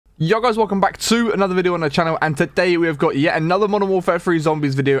Yo guys, welcome back to another video on the channel, and today we have got yet another Modern Warfare 3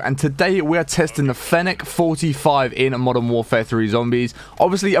 Zombies video, and today we are testing the Fennec 45 in Modern Warfare 3 Zombies.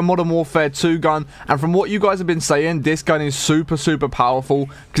 Obviously a Modern Warfare 2 gun, and from what you guys have been saying, this gun is super powerful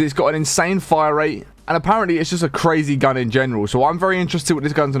because it's got an insane fire rate. And apparently it's just a crazy gun in general. So I'm very interested what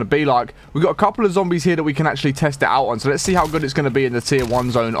this gun's going to be like. We've got a couple of zombies here that we can actually test it out on. So let's see how good it's going to be in the tier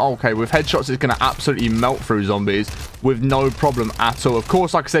 1 zone. Oh, okay, with headshots it's going to absolutely melt through zombies with no problem at all. Of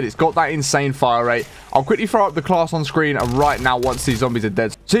course, like I said, it's got that insane fire rate. I'll quickly throw up the class on screen right now once these zombies are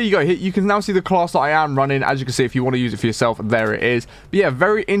dead. So here you go. Here you can now see the class that I am running. As you can see, if you want to use it for yourself, there it is. But yeah,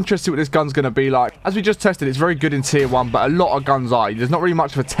 very interested what this gun's going to be like. As we just tested, it's very good in tier 1, but a lot of guns are. There's not really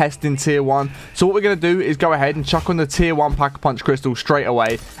much of a test in tier 1. So what we're going to do is go ahead and chuck on the tier 1 Pack-a-Punch crystal straight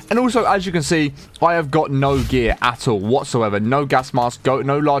away. And also, as you can see, I have got no gear at all whatsoever. No gas mask, no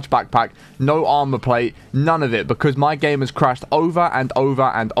large backpack, no armor plate, none of it, because my game has crashed over and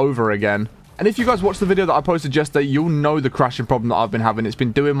over again. And if you guys watched the video that I posted yesterday, you'll know the crashing problem that I've been having. It's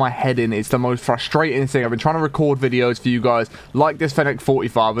been doing my head in. It's the most frustrating thing. I've been trying to record videos for you guys like this Fennec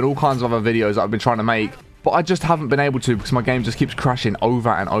 45 and all kinds of other videos that I've been trying to make. But I just haven't been able to because my game just keeps crashing over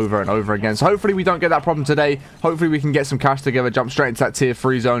and over again. So hopefully we don't get that problem today. Hopefully we can get some cash together, jump straight into that tier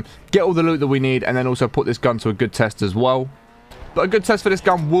 3 zone, get all the loot that we need, and then also put this gun to a good test as well. But a good test for this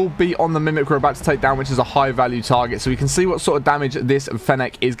gun will be on the Mimic we're about to take down, which is a high value target. So we can see what sort of damage this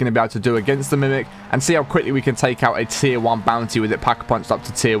Fennec is going to be able to do against the Mimic, and see how quickly we can take out a tier 1 bounty with it Pack-a-Punched up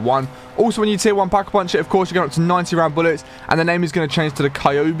to tier 1. Also, when you tier 1 Pack-a-Punch it, of course, you're going up to 90 round bullets, and the name is going to change to the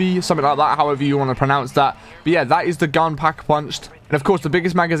Coyote, something like that, however you want to pronounce that. But yeah, that is the gun Pack-a-Punched. And of course, the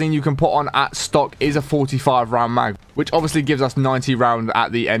biggest magazine you can put on at stock is a 45 round mag, which obviously gives us 90 round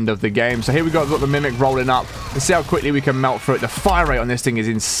at the end of the game. So here we go, we've got the Mimic rolling up. Let's see how quickly we can melt through it. The fire rate on this thing is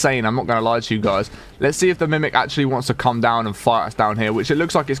insane, I'm not going to lie to you guys. Let's see if the Mimic actually wants to come down and fight us down here, which it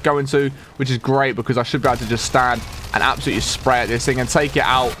looks like it's going to, which is great because I should be able to just stand and absolutely spray at this thing and take it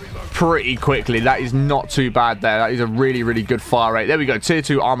out pretty quickly. That is not too bad there. That is a really good fire rate. There we go, tier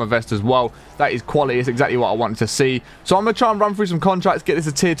 2 armor vest as well. That is quality. It's exactly what I wanted to see. So I'm going to try and run through some contracts, get this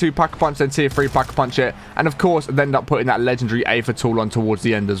a tier 2 Pack-a-Punch, then tier 3 Pack-a-Punch it, and of course end up putting that legendary Aether tool on towards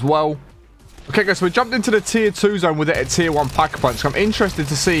the end as well. Okay guys, so we jumped into the tier 2 zone with it at tier 1 Pack-a-Punch. I'm interested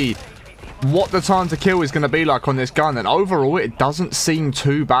to see what the time to kill is going to be like on this gun, and overall it doesn't seem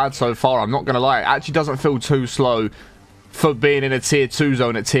too bad so far. I'm not going to lie, it actually doesn't feel too slow for being in a tier 2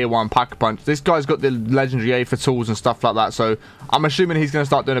 zone at tier 1 Pack-a-Punch. This guy's got the legendary Aether tools and stuff like that, so I'm assuming he's going to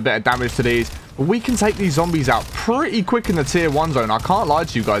start doing a bit of damage to these. But we can take these zombies out pretty quick in the tier 1 zone. I can't lie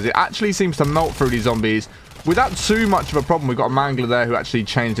to you guys, it actually seems to melt through these zombies without too much of a problem. We've got a Mangler there who actually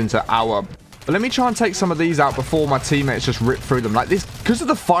changed into our... But let me try and take some of these out before my teammates just rip through them. Like this, because of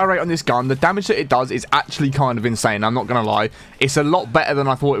the fire rate on this gun, the damage that it does is actually kind of insane. I'm not going to lie. It's a lot better than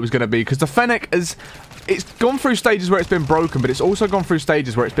I thought it was going to be, because the Fennec is... It's gone through stages where it's been broken, but it's also gone through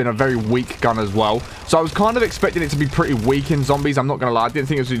stages where it's been a very weak gun as well. So I was kind of expecting it to be pretty weak in zombies. I'm not going to lie. I didn't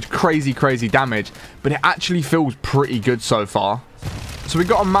think it was crazy damage, but it actually feels pretty good so far. So we've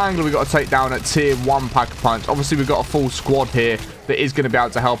got a Mangler we've got to take down at tier 1 Pack-a-Punch. Obviously, we've got a full squad here that is going to be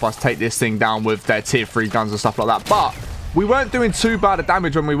able to help us take this thing down with their tier 3 guns and stuff like that. But we weren't doing too bad of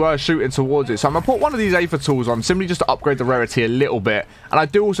damage when we were shooting towards it. So I'm going to put one of these Aether tools on, simply just to upgrade the rarity a little bit. And I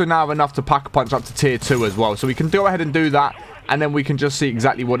do also now have enough to Pack-a-Punch up to tier 2 as well. So we can go ahead and do that, and then we can just see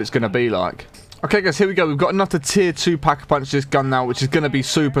exactly what it's going to be like. Okay guys, here we go. We've got enough to tier 2 Pack-a-Punch this gun now, which is going to be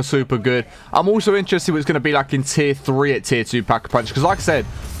super good. I'm also interested what it's going to be like in tier 3 at tier 2 Pack-a-Punch, because like I said,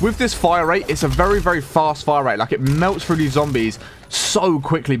 with this fire rate, it's a very fast fire rate. Like, it melts through these zombies so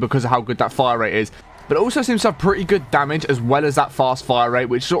quickly because of how good that fire rate is. But it also seems to have pretty good damage as well as that fast fire rate,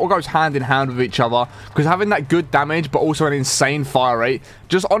 which sort of goes hand in hand with each other, because having that good damage but also an insane fire rate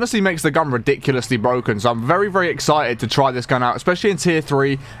just honestly makes the gun ridiculously broken. So I'm very excited to try this gun out, especially in tier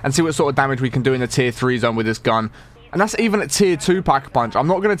 3, and see what sort of damage we can do in the tier 3 zone with this gun. And that's even at tier 2 Pack-a-Punch. I'm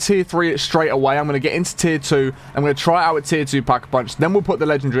not going to tier 3 it straight away. I'm going to get into tier 2. I'm going to try it out at tier 2 Pack-a-Punch. Then we'll put the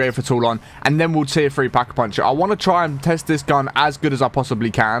legendary Aether tool on, and then we'll tier 3 Pack-a-Punch it. I want to try and test this gun as good as I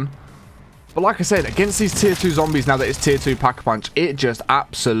possibly can. But like I said, against these tier 2 zombies, now that it's tier 2 Pack-a-Punch, it just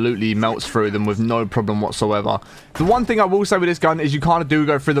absolutely melts through them with no problem whatsoever. The one thing I will say with this gun is you kind of do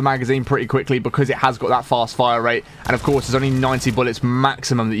go through the magazine pretty quickly because it has got that fast fire rate. And of course, there's only 90 bullets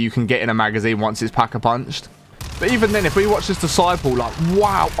maximum that you can get in a magazine once it's Pack-a-Punched. But even then, if we watch this Disciple, like,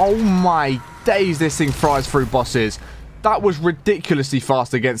 wow, oh my days, this thing flies through bosses. That was ridiculously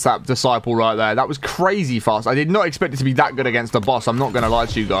fast against that Disciple right there. That was crazy fast. I did not expect it to be that good against the boss. I'm not going to lie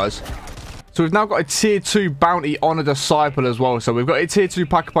to you guys. So we've now got a tier 2 bounty on a disciple as well. So we've got a tier 2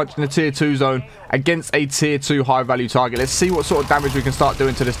 pack-a-punch in the tier 2 zone against a tier 2 high-value target. Let's see what sort of damage we can start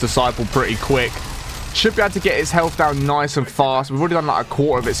doing to this disciple pretty quick. Should be able to get its health down nice and fast. We've already done like a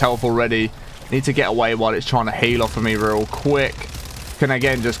quarter of its health already. Need to get away while it's trying to heal off of me real quick. Can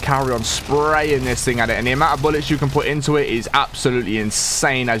again just carry on spraying this thing at it, and the amount of bullets you can put into it is absolutely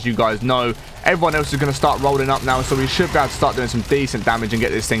insane, as you guys know. Everyone else is going to start rolling up now, so we should be able to start doing some decent damage and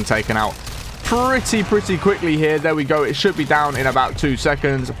get this thing taken out pretty quickly here. There we go. It should be down in about 2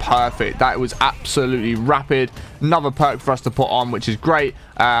 seconds. Perfect. That was absolutely rapid. Another perk for us to put on, which is great.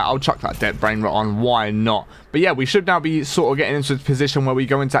 I'll chuck that dead brain rot on. Why not? But yeah, we should now be sort of getting into a position where we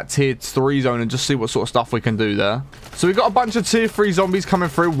go into that tier 3 zone and just see what sort of stuff we can do there. So we've got a bunch of tier 3 zombies coming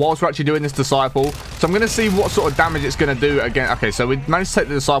through whilst we're actually doing this disciple. So I'm going to see what sort of damage it's going to do again. Okay, so we managed to take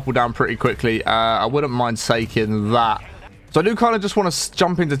the disciple down pretty quickly. I wouldn't mind taking that. So I do kind of just want to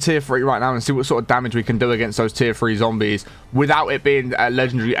jump into tier 3 right now and see what sort of damage we can do against those tier 3 zombies without it being a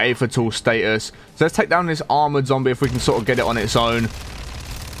legendary Aether status. So let's take down this armored zombie if we can sort of get it on its own.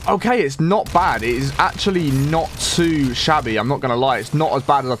 Okay, it's not bad. It is actually not too shabby. I'm not going to lie. It's not as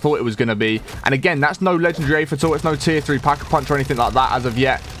bad as I thought it was going to be. And again, that's no legendary Aether. It's no tier 3 pack-a-punch or anything like that as of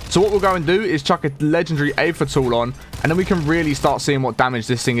yet. So what we'll go and do is chuck a legendary Aether on, and then we can really start seeing what damage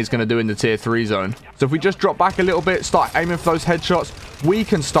this thing is going to do in the tier 3 zone. So if we just drop back a little bit, start aiming for those headshots, we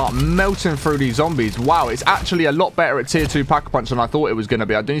can start melting through these zombies. Wow, it's actually a lot better at tier 2 pack-a-punch than I thought it was going to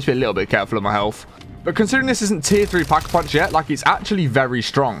be. I do need to be a little bit careful of my health. But considering this isn't tier 3 pack-a-punch yet, like, it's actually very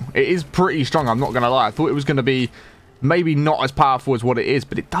strong. It is pretty strong, I'm not going to lie. I thought it was going to be maybe not as powerful as what it is,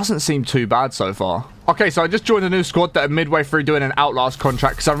 but it doesn't seem too bad so far. Okay, so I just joined a new squad that are midway through doing an Outlast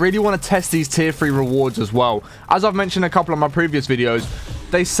contract because I really want to test these tier 3 rewards as well. As I've mentioned in a couple of my previous videos,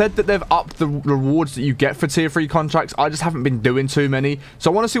 they said that they've upped the rewards that you get for tier 3 contracts. I just haven't been doing too many. So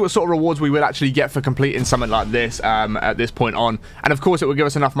I want to see what sort of rewards we will actually get for completing something like this at this point on. And of course, it will give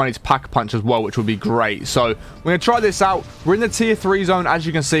us enough money to pack a punch as well, which would be great. So we're going to try this out. We're in the tier 3 zone, as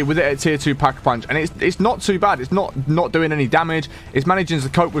you can see, with it at tier 2 pack a punch. And it's not too bad. It's not doing any damage. It's managing to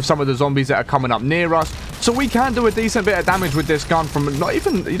cope with some of the zombies that are coming up near us. So we can do a decent bit of damage with this gun from not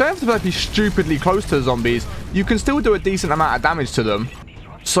even... You don't have to be stupidly close to the zombies. You can still do a decent amount of damage to them.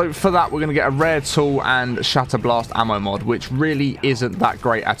 So for that, we're going to get a rare tool and shatter blast ammo mod, which really isn't that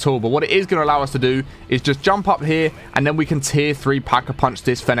great at all. But what it is going to allow us to do is just jump up here, and then we can tier 3 pack-a-punch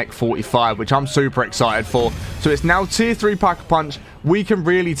this Fennec 45, which I'm super excited for. So it's now tier 3 pack-a-punch. We can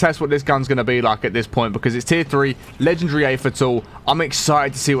really test what this gun's going to be like at this point, because it's tier 3 legendary Aether tool. I'm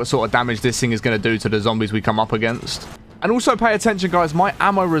excited to see what sort of damage this thing is going to do to the zombies we come up against. And also pay attention, guys, my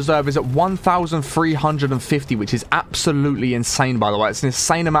ammo reserve is at 1,350, which is absolutely insane, by the way. It's an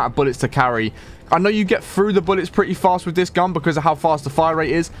insane amount of bullets to carry. I know you get through the bullets pretty fast with this gun because of how fast the fire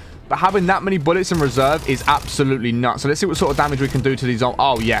rate is, but having that many bullets in reserve is absolutely nuts. So let's see what sort of damage we can do to these zombies.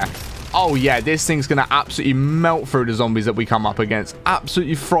 Oh yeah, this thing's going to absolutely melt through the zombies that we come up against.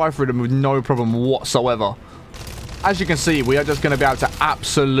 Absolutely fry through them with no problem whatsoever. As you can see, we are just going to be able to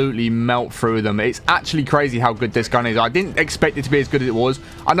absolutely melt through them. It's actually crazy how good this gun is. I didn't expect it to be as good as it was.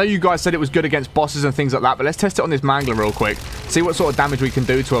 I know you guys said it was good against bosses and things like that, but let's test it on this mangler real quick. See what sort of damage we can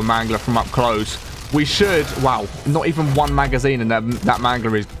do to a mangler from up close. We should... Wow, not even one magazine and that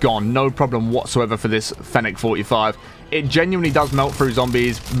mangler is gone. No problem whatsoever for this Fennec 45. It genuinely does melt through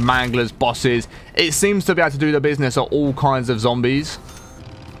zombies, manglers, bosses. It seems to be able to do the business of all kinds of zombies.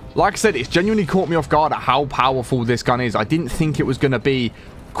 Like I said, it's genuinely caught me off guard at how powerful this gun is. I didn't think it was going to be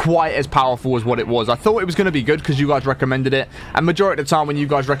quite as powerful as what it was. I thought it was going to be good because you guys recommended it. And majority of the time when you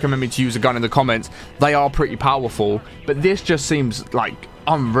guys recommend me to use a gun in the comments, they are pretty powerful. But this just seems like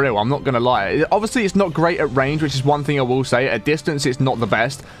unreal. I'm not going to lie. Obviously, it's not great at range, which is one thing I will say. At distance, it's not the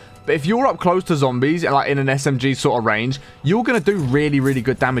best. But if you're up close to zombies, like in an SMG sort of range, you're going to do really, really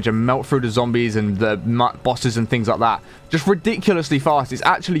good damage and melt through the zombies and the bosses and things like that. Just ridiculously fast. It's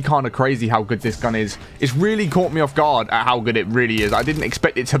actually kind of crazy how good this gun is. It's really caught me off guard at how good it really is. I didn't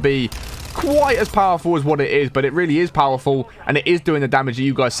expect it to be quite as powerful as what it is, but it really is powerful, and it is doing the damage that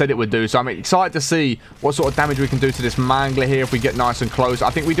you guys said it would do. So I'm excited to see what sort of damage we can do to this mangler here if we get nice and close. I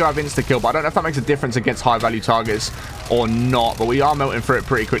think we do have insta-kill, but I don't know if that makes a difference against high-value targets or not, but we are melting through it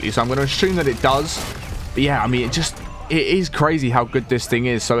pretty quickly, so I'm going to assume that it does. But yeah, I mean, it is crazy how good this thing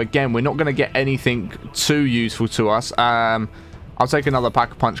is. So again, we're not going to get anything too useful to us. I'll take another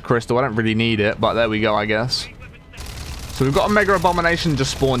pack-a-punch crystal. I don't really need it, but there we go, I guess. So we've got a Mega Abomination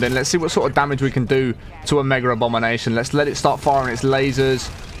just spawned in. Let's see what sort of damage we can do to a Mega Abomination. Let's let it start firing its lasers.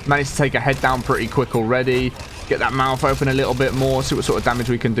 Managed to take a head down pretty quick already. Get that mouth open a little bit more. See what sort of damage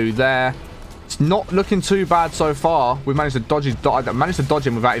we can do there. It's not looking too bad so far. We managed to dodge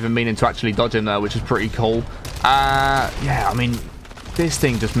him without even meaning to actually dodge him there, which is pretty cool. Yeah, I mean, this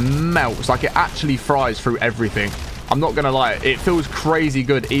thing just melts. Like, it actually fries through everything. I'm not going to lie. It feels crazy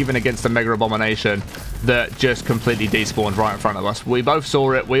good even against the Mega Abomination that just completely despawned right in front of us. We both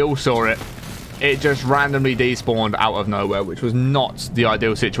saw it. We all saw it. It just randomly despawned out of nowhere, which was not the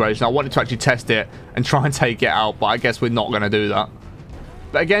ideal situation. I wanted to actually test it and try and take it out, but I guess we're not going to do that.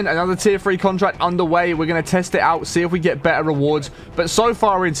 But again, another tier 3 contract underway. We're going to test it out, see if we get better rewards. But so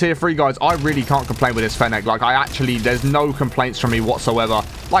far in tier 3, guys, I really can't complain with this fennec. Like, there's no complaints from me whatsoever.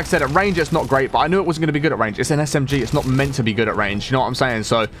 Like I said, at range, it's not great, but I knew it wasn't going to be good at range. It's an SMG. It's not meant to be good at range. You know what I'm saying?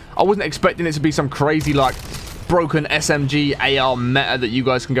 So I wasn't expecting it to be some crazy, like, broken SMG AR meta that you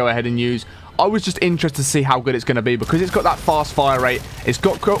guys can go ahead and use. I was just interested to see how good it's going to be because it's got that fast fire rate. It's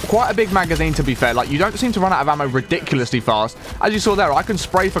got quite a big magazine, to be fair. Like, you don't seem to run out of ammo ridiculously fast. As you saw there, I can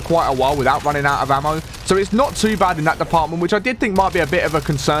spray for quite a while without running out of ammo. So it's not too bad in that department, which I did think might be a bit of a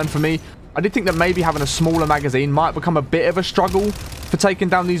concern for me. I did think that maybe having a smaller magazine might become a bit of a struggle for taking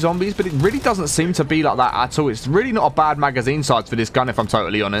down these zombies, but it really doesn't seem to be like that at all. It's really not a bad magazine size for this gun, if I'm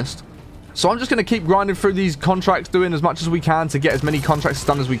totally honest. So I'm just going to keep grinding through these contracts, doing as much as we can to get as many contracts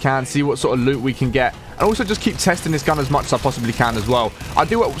done as we can, see what sort of loot we can get, and also just keep testing this gun as much as I possibly can as well. I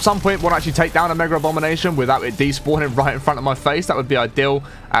do at some point want to actually take down a Mega Abomination without it despawning right in front of my face. That would be ideal,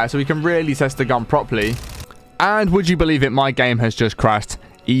 so we can really test the gun properly. And would you believe it, my game has just crashed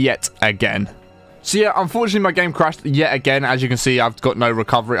yet again. So yeah, unfortunately my game crashed yet again. As you can see, I've got no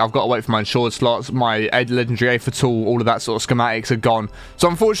recovery. I've got to wait for my insured slots. My legendary A for tool, all of that sort of schematics are gone. So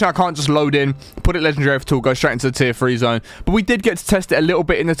unfortunately I can't just load in, put it legendary A for tool, go straight into the tier 3 zone. But we did get to test it a little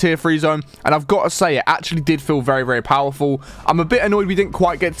bit in the tier 3 zone, and I've got to say it actually did feel very, very powerful. I'm a bit annoyed we didn't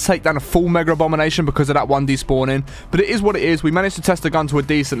quite get to take down a full Mega Abomination because of that one despawning, but it is what it is. We managed to test the gun to a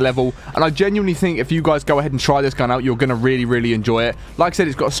decent level, and I genuinely think if you guys go ahead and try this gun out, you're going to really, really enjoy it. Like I said,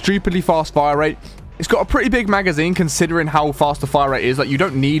 it's got a stupidly fast fire rate. It's got a pretty big magazine considering how fast the fire rate is. Like, you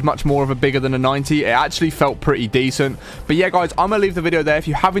don't need much more of a bigger than a 90. It actually felt pretty decent. But yeah, guys, I'm going to leave the video there. If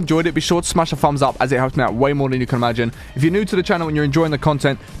you have enjoyed it, be sure to smash a thumbs up as it helps me out way more than you can imagine. If you're new to the channel and you're enjoying the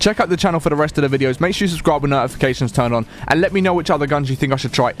content, check out the channel for the rest of the videos. Make sure you subscribe with notifications turned on, and let me know which other guns you think I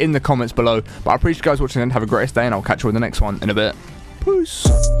should try in the comments below. But I appreciate you guys watching and have a great day, and I'll catch you in the next one in a bit. Peace.